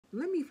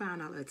let me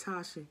find out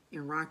Latocha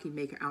and Rocky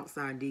making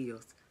outside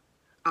deals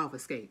off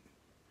Xscape.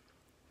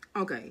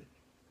 Okay,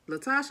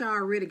 Latocha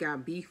already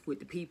got beef with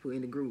the people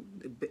in the group,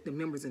 the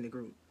members in the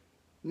group.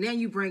 Now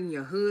you bring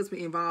your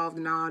husband involved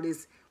in all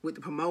this with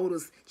the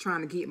promoters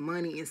trying to get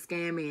money and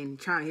scamming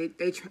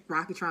and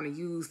Rocky trying to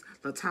use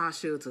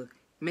Latocha to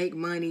make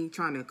money,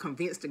 trying to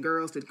convince the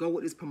girls to go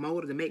with this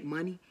promoter to make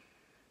money.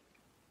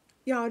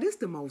 Y'all, this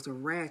the most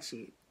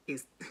ratchet.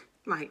 It's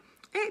like,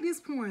 at this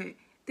point,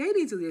 they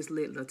need to just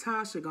let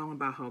Latocha go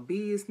about her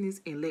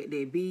business and let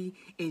that be.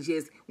 And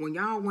just, when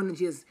y'all want to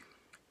just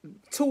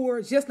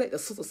tour, just let the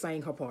sister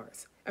sing her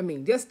parts. I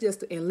mean, just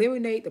to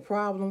eliminate the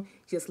problem,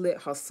 just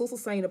let her sister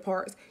sing the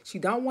parts. She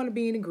don't want to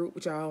be in a group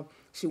with y'all.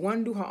 She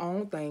want to do her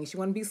own thing. She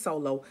want to be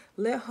solo.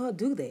 Let her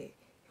do that.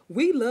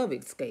 We love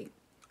Xscape.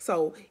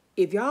 So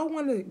if y'all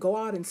want to go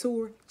out and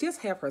tour,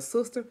 just have her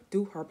sister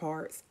do her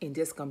parts and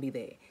just gonna be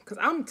there. Because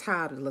I'm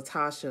tired of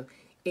Latocha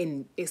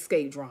in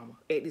Xscape drama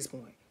at this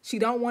point. She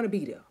don't want to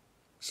be there.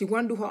 She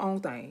want to do her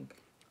own thing.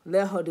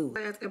 Let her do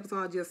it. Last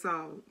episode I just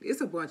saw,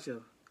 it's a bunch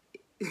of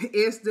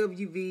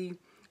SWV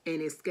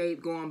and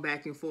Xscape going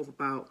back and forth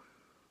about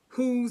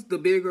who's the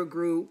bigger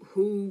group,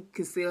 who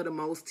can sell the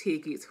most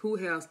tickets, who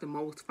has the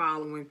most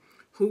following,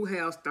 who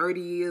has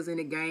 30 years in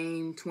the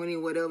game, 20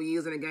 whatever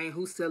years in the game,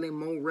 who's selling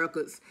more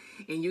records.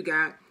 And you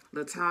got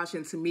Latocha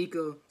and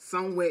Tamika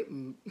somewhat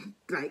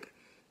like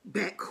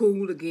back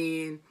cool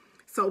again.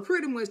 So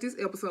pretty much this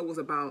episode was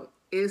about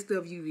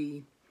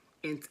SWV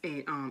and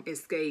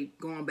Xscape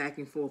going back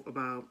and forth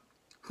about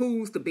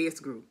who's the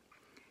best group.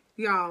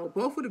 Y'all,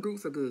 both of the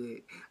groups are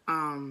good.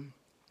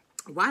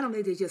 Why don't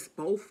they just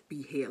both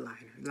be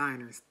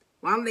headliners?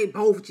 Why don't they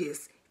both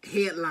just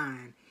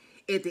headline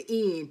at the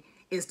end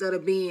instead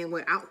of being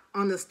without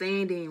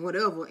understanding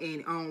whatever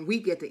and on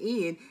week at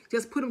the end?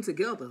 Just put them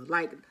together.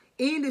 Like,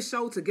 end the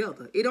show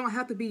together. It don't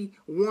have to be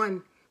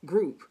one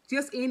group.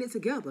 Just end it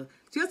together.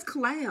 Just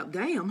collab.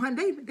 Damn,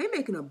 honey, they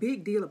making a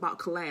big deal about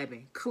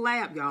collabing.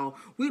 Collab, y'all.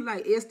 We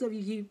like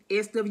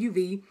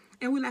SWV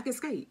and we like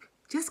Xscape.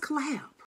 Just collab.